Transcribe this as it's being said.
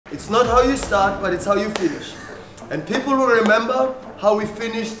It's not how you start, but it's how you finish. And people will remember how we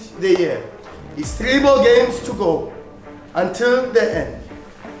finished the year. It's 3 more games to go until the end.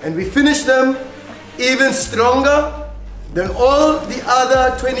 And we finish them even stronger than all the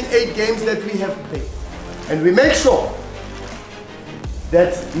other 28 games that we have played. And we make sure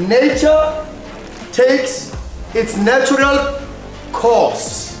that nature takes its natural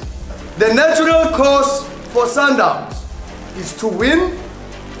course. The natural course for Sundowns is to win,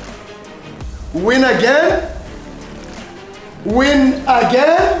 win again,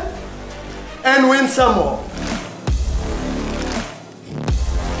 and win some more.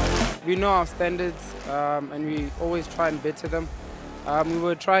 We know our standards and we always try and better them. We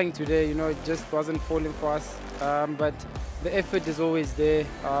were trying today, you know, it just wasn't falling for us. But the effort is always there.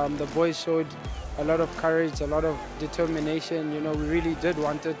 The boys showed a lot of courage, a lot of determination. You know, we really did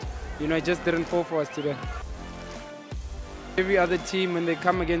want it. You know, it just didn't fall for us today. Every other team, when they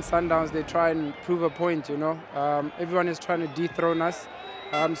come against Sundowns, they try and prove a point, you know. Everyone is trying to dethrone us.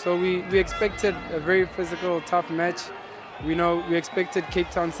 So we expected a very physical, tough match. We expected Cape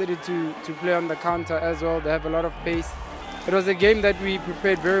Town City to play on the counter as well. They have a lot of pace. It was a game that we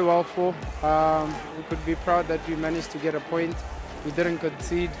prepared very well for. We could be proud that we managed to get a point. We didn't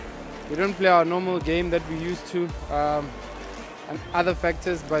concede. We didn't play our normal game that we used to, and other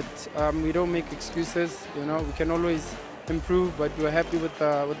factors, but we don't make excuses. You know, we can always improve, but we're happy with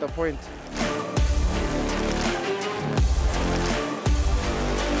the point.